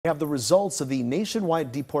We have the results of the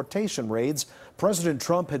nationwide deportation raids President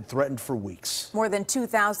Trump had threatened for weeks. More than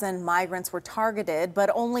 2,000 migrants were targeted, but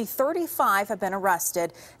only 35 have been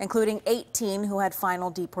arrested, including 18 who had final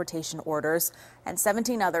deportation orders and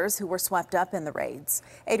 17 others who were swept up in the raids.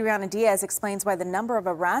 Adriana Diaz explains why the number of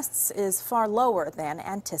arrests is far lower than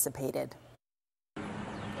anticipated.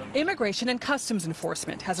 Immigration and Customs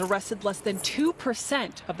Enforcement has arrested less than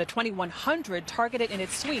 2% of the 2,100 targeted in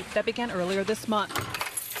its sweep that began earlier this month.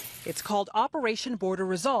 It's called Operation Border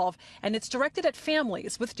Resolve, and it's directed at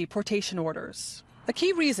families with deportation orders. A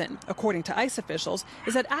key reason, according to ICE officials,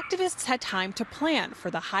 is that activists had time to plan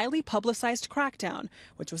for the highly publicized crackdown,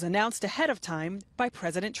 which was announced ahead of time by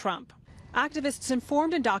President Trump. Activists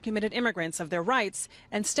informed undocumented immigrants of their rights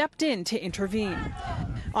and stepped in to intervene.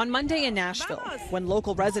 On Monday in Nashville, when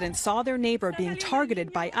local residents saw their neighbor being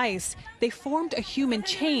targeted by ICE, they formed a human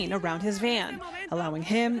chain around his van, allowing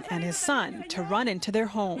him and his son to run into their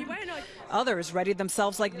home. Others readied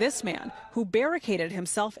themselves like this man, who barricaded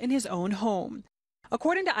himself in his own home.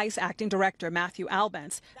 According to ICE Acting Director Matthew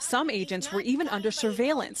Albence, some agents were even under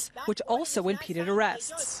surveillance, which also impeded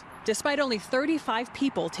arrests. Despite only 35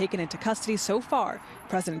 people taken into custody so far,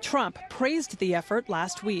 President Trump praised the effort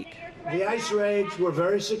last week. The ICE raids were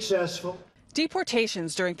very successful.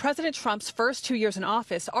 Deportations during President Trump's first 2 years in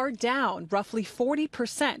office are down roughly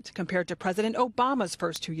 40% compared to President Obama's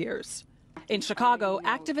first 2 years. In Chicago,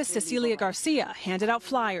 activist Cecilia Garcia handed out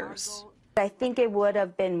flyers. I think it would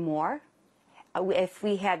have been more if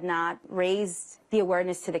we had not raised the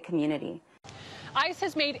awareness to the community. ICE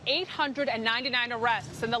has made 899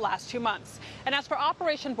 arrests in the last 2 months. And as for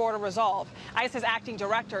Operation Border Resolve, ICE's acting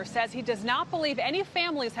director says he does not believe any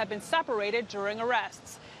families have been separated during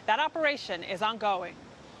arrests. That operation is ongoing.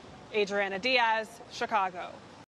 Adriana Diaz, Chicago.